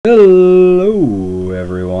Hello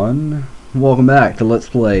everyone, welcome back to Let's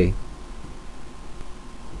Play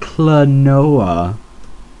Klonoa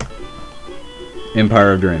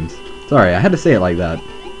Empire of Dreams. Sorry, I had to say it like that.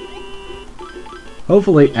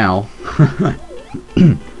 Hopefully, ow.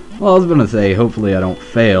 Well, I was gonna say, hopefully I don't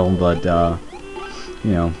fail, but,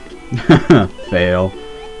 you know, fail.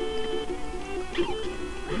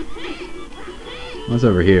 What's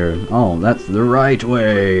over here? Oh, that's the right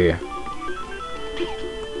way.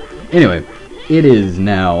 Anyway, it is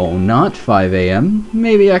now not 5 a.m.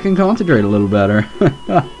 Maybe I can concentrate a little better.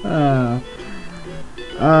 What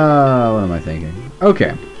am I thinking?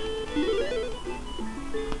 Okay.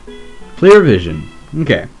 Clear vision.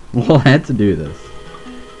 Okay, well, let's do this.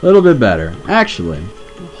 A little bit better. Actually,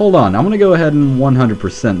 hold on. I'm going to go ahead and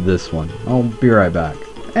 100% this one. I'll be right back.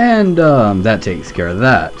 And, that takes care of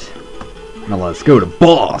that. Now let's go to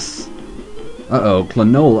boss. Uh-oh,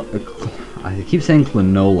 Klonoa. I keep saying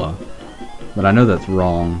Klonoa, but I know that's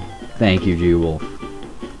wrong. Thank you, G-Wolf.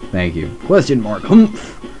 Thank you. Question mark,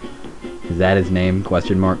 humph. Is that his name?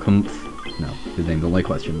 Question mark, humph. No, his name's only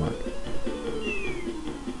question mark.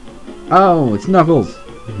 Oh, it's Knuckles.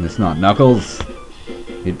 It's not Knuckles.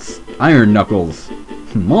 It's Iron Knuckles.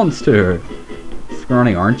 Monster.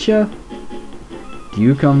 Scrawny, aren't ya? Do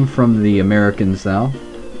you come from the American South?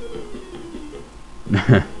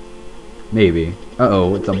 Maybe.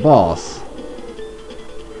 Uh-oh, it's a boss.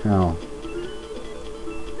 How?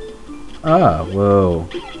 Ah, whoa.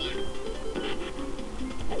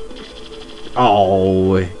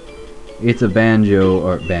 Oh, it's a banjo,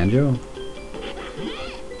 or banjo?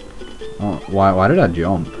 Oh, why did I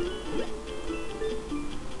jump?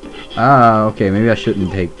 Ah, okay, maybe I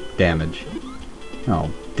shouldn't take damage. Oh,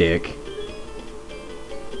 dick.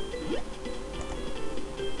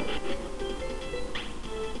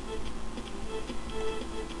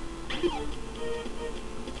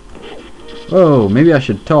 Oh, maybe I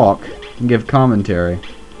should talk and give commentary.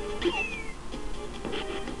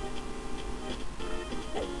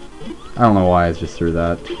 I don't know why I just threw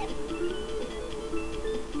that.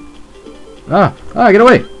 Ah! Ah, get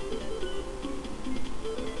away!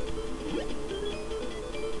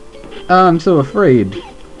 I'm so afraid.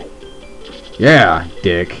 Yeah,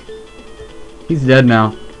 dick. He's dead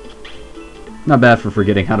now. Not bad for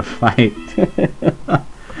forgetting how to fight.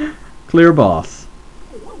 Clear boss.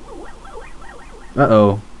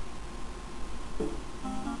 Uh-oh.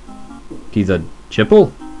 He's a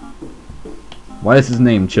Chipple? Why is his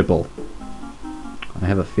name Chipple? I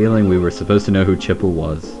have a feeling we were supposed to know who Chipple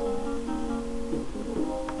was.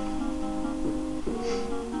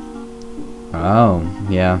 Oh,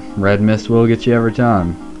 yeah. Red mist will get you every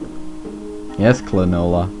time. Yes,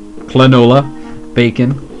 Klonoa. Klonoa.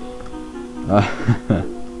 Bacon.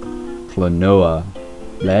 Klonoa.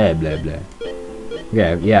 Blah, blah, blah.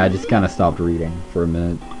 Okay, yeah, I just kind of stopped reading for a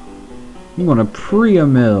minute. You want a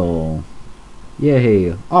Priya-mill.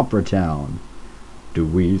 Yay, Opera Town. Do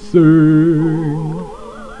we sing?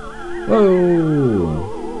 Whoa!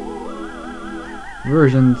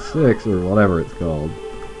 Version 6, or whatever it's called.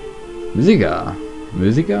 Musica.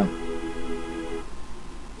 Musica?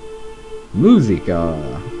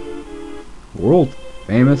 Musica. World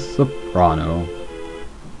famous soprano.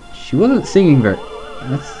 She wasn't singing very...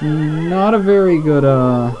 That's not a very good,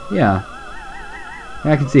 yeah.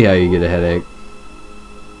 I can see how you get a headache.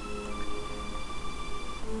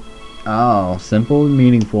 Oh, simple and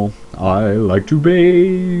meaningful. I like to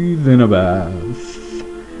bathe in a bath.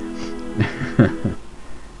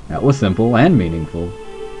 That was simple and meaningful.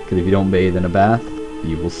 Because if you don't bathe in a bath,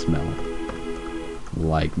 you will smell.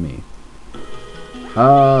 Like me.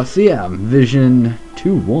 So yeah, Vision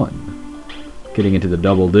 2-1. Getting into the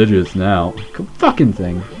double digits now. Fucking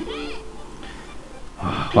thing.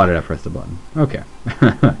 Why did I press the button? Okay.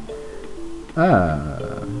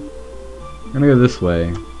 I'm gonna go this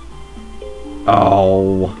way.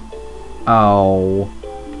 Oh. Oh.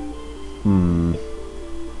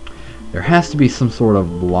 There has to be some sort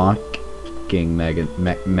of blocking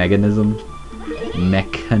mechanism.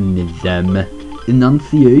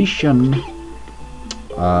 Enunciation.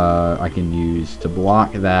 I can use to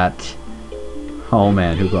block that. Oh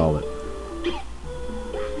man, who called it?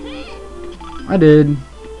 I did.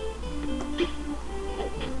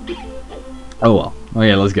 Oh well. Oh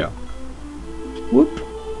yeah, let's go. Whoop.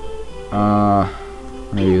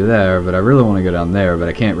 Maybe there, but I really want to go down there, but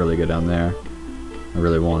I can't really go down there. I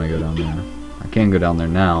really want to go down there. I can go down there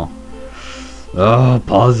now. Oh,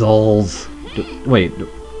 puzzles. Wait.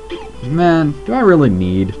 Man, do I really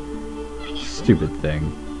need... Stupid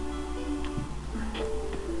thing.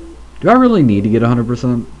 Do I really need to get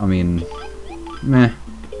 100%? I mean, meh.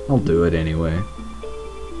 I'll do it anyway.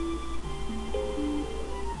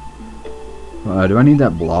 Do I need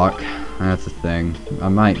that block? That's the thing. I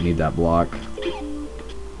might need that block.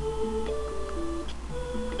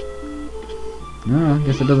 No, I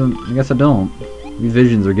guess it doesn't. I guess I don't. These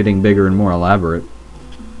visions are getting bigger and more elaborate.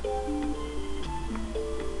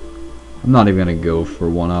 I'm not even gonna go for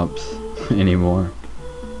one-ups anymore.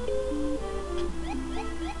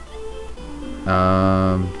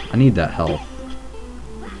 I need that health.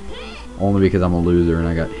 Only because I'm a loser and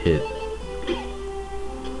I got hit.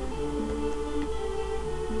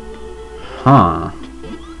 Huh.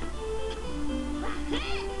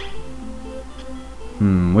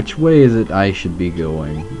 Which way is it I should be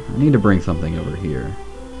going? I need to bring something over here.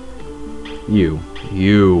 You.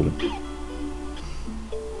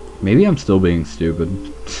 Maybe I'm still being stupid.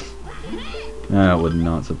 That would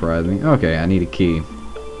not surprise me. Okay, I need a key.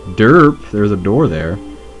 Derp! There's a door there.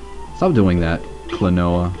 Stop doing that,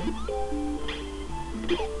 Klonoa.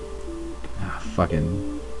 Ah,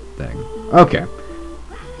 fucking thing. Okay.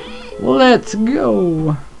 Let's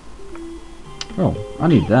go! Oh, I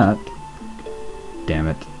need that. Damn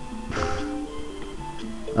it.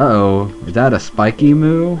 Uh-oh. Is that a spiky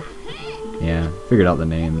moo? Yeah, figured out the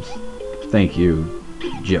names. Thank you,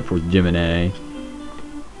 Jet Force Gemini.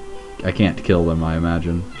 I can't kill them, I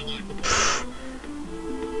imagine.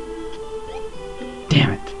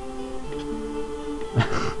 Damn it.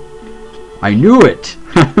 I knew it!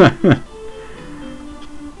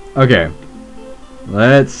 Okay.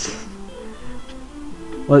 Let's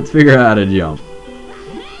figure out how to jump.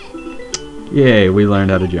 Yay, we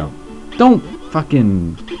learned how to jump. Don't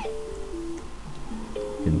fucking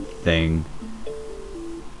thing.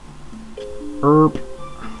 Erp.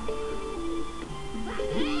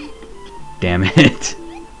 Damn it.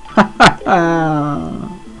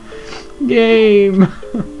 Game.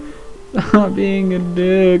 Stop being a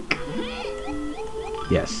dick.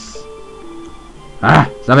 Yes. Ah,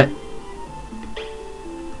 stop it.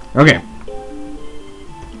 Okay.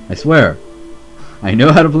 I swear. I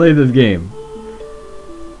know how to play this game.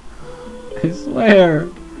 I swear.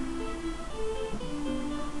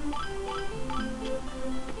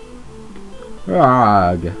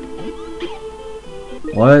 Rog.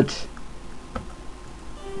 What?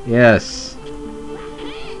 Yes.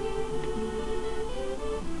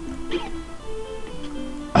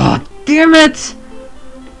 Oh, damn it!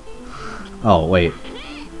 Oh, wait.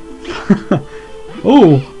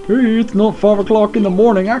 Oh, hey, it's not 5 o'clock in the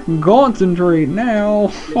morning. I can concentrate now.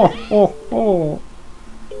 Ho, ho, ho.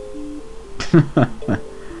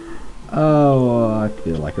 Oh, I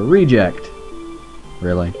feel like a reject.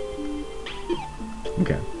 Really?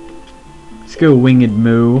 Okay. Let's go, winged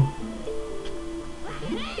moo.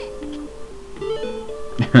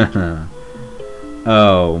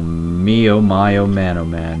 Oh, me, oh my, oh man, oh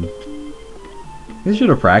man. I should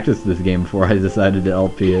have practiced this game before I decided to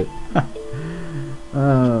LP it.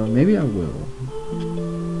 Maybe I will. I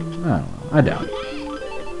don't know. I doubt it.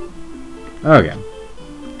 Okay.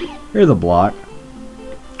 Here's a block.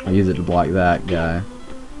 I'll use it to block that guy.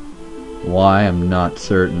 Why? I'm not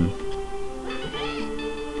certain.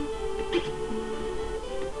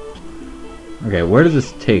 Okay, where does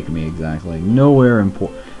this take me exactly? Nowhere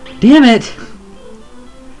important. Damn it!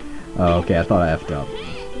 Oh, okay, I thought I effed up.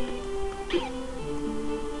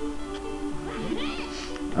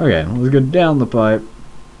 Okay, let's go down the pipe.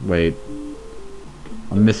 Wait.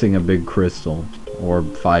 I'm missing a big crystal. Or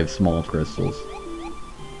 5 small crystals.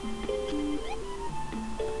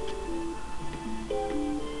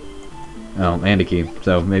 Oh, and a key.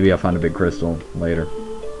 So maybe I'll find a big crystal later.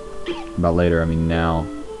 About later, I mean now.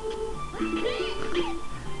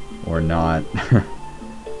 Or not.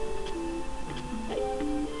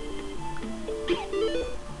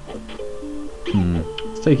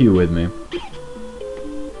 Let's take you with me.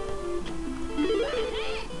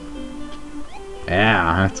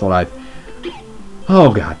 Yeah, that's what I...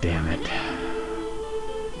 Oh, god damn it.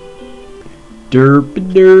 Derp,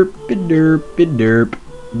 derp, derp, derp,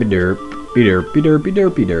 derp, derp,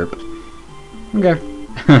 derp, derp. Okay.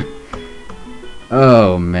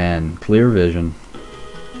 Oh, man. Clear vision.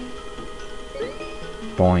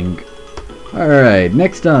 Boing. Alright,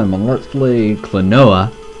 next time on Let's Play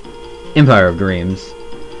Klonoa, Empire of Dreams.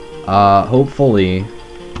 Hopefully,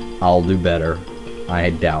 I'll do better. I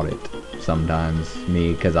doubt it. Sometimes.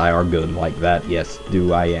 Me, because I are good like that. Yes,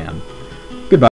 do I am.